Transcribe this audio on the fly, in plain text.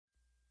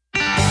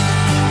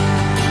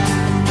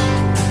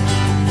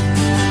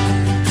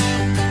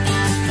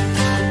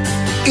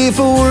If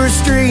I were a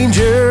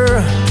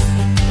stranger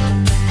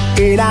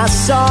and I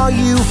saw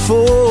you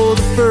for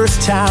the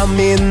first time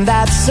in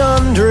that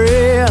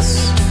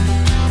sundress,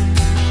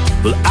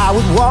 well, I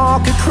would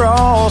walk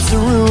across the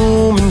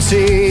room and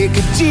take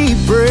a deep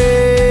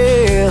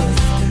breath.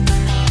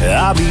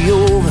 I'll be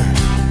over,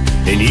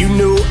 and you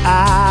know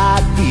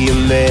I'd be a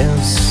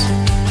mess.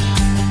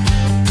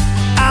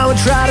 I would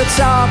try to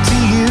talk to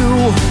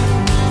you.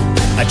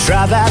 I'd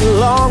try that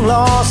long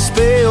lost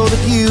spell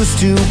that used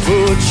to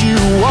put you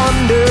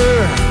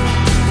under.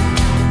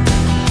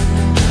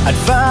 I'd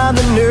find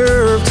the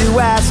nerve to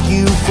ask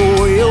you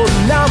for your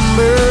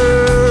number,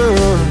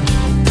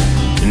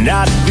 and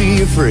I'd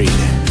be afraid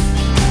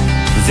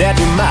that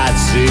you might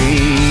say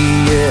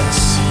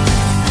yes.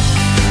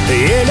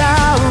 And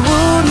I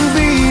wouldn't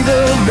be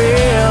the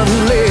man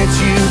who let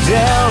you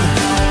down,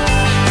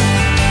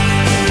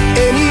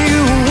 and you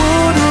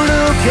wouldn't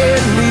look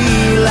at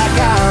me like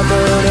I'm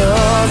an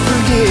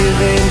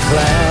unforgiving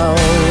clown.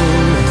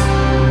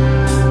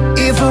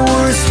 If I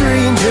were a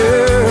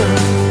stranger,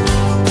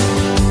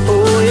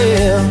 oh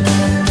yeah.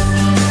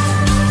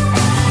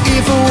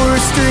 If I were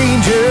a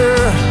stranger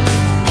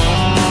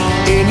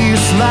and you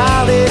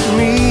smiled at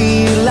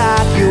me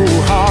like your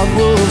heart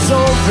was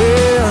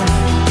open,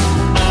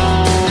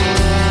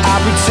 I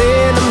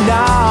pretend I'm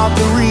not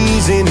the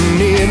reason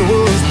it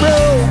was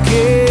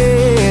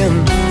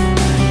broken.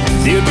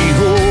 There'd be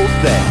hope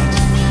that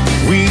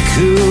we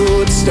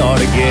could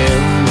start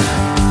again.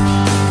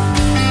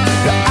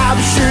 I'm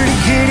sure to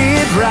get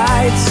it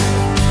right,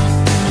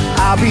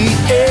 I'll be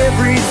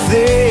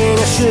everything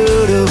I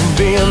should have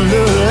been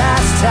the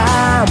last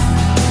time.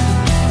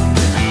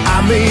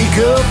 I make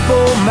up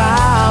for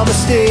my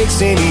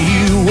mistakes and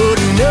you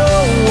wouldn't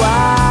know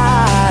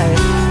why.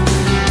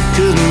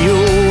 'Cause in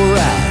your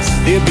eyes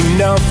there'd be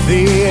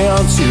nothing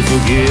to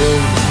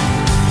forgive.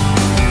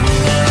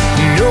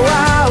 No,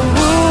 I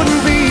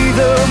wouldn't be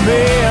the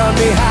man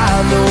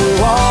behind the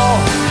wall,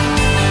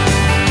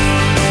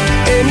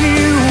 and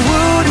you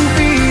wouldn't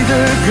be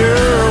the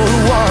girl who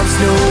wants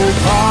no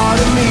part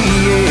of me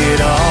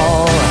at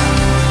all.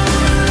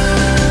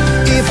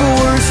 If I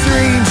were a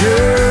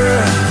stranger,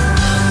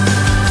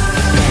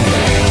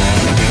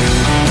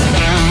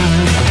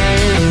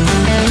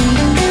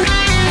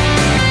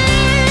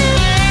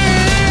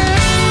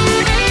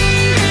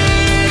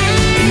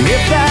 and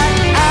if that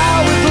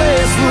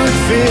hourglass would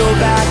fill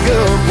back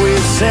up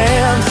with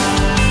sand,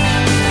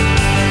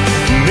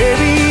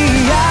 maybe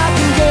I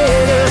can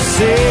get a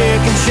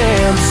second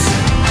chance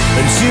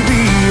to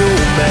be your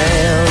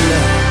man.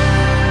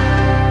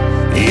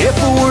 If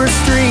I were a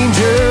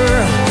stranger